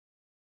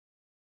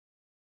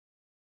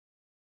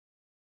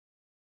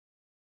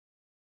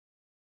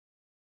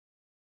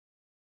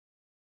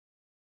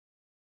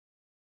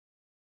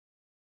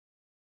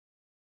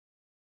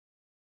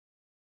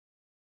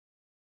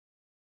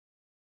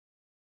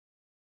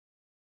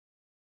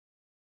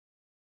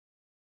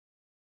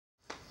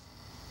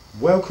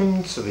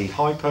Welcome to the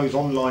Hypo's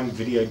online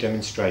video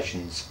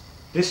demonstrations.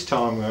 This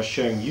time we are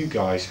showing you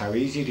guys how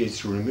easy it is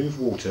to remove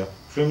water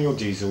from your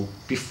diesel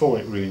before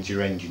it ruins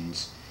your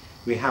engines.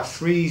 We have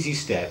 3 easy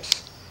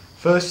steps.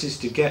 First is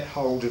to get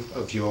hold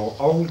of your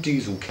old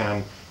diesel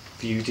can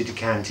for you to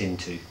decant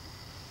into.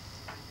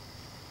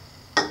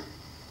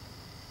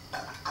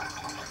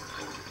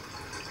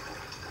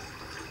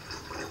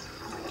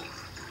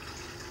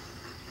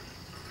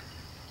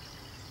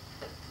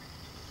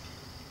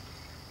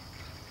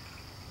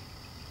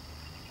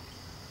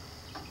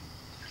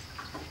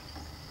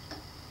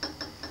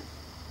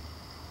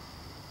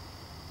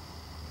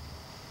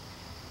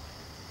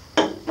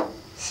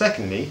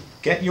 Secondly,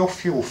 get your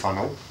fuel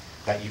funnel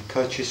that you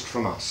purchased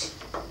from us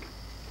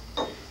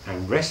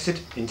and rest it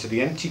into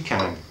the empty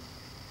can.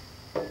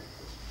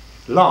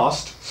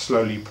 Last,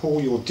 slowly pour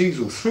your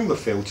diesel through the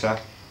filter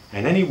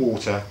and any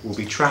water will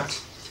be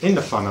trapped in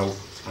the funnel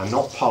and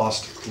not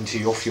passed into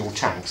your fuel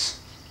tanks.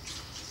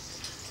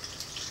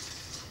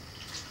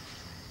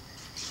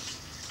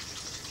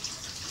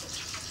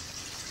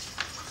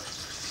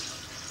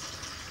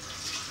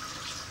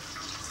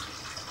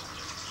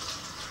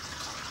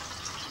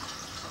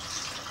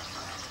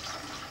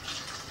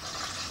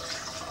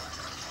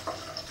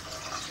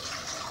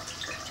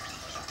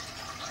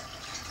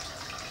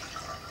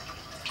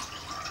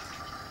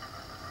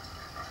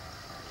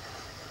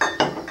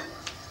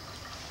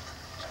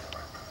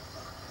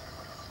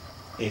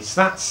 It's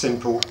that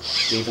simple,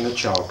 even a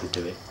child could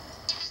do it.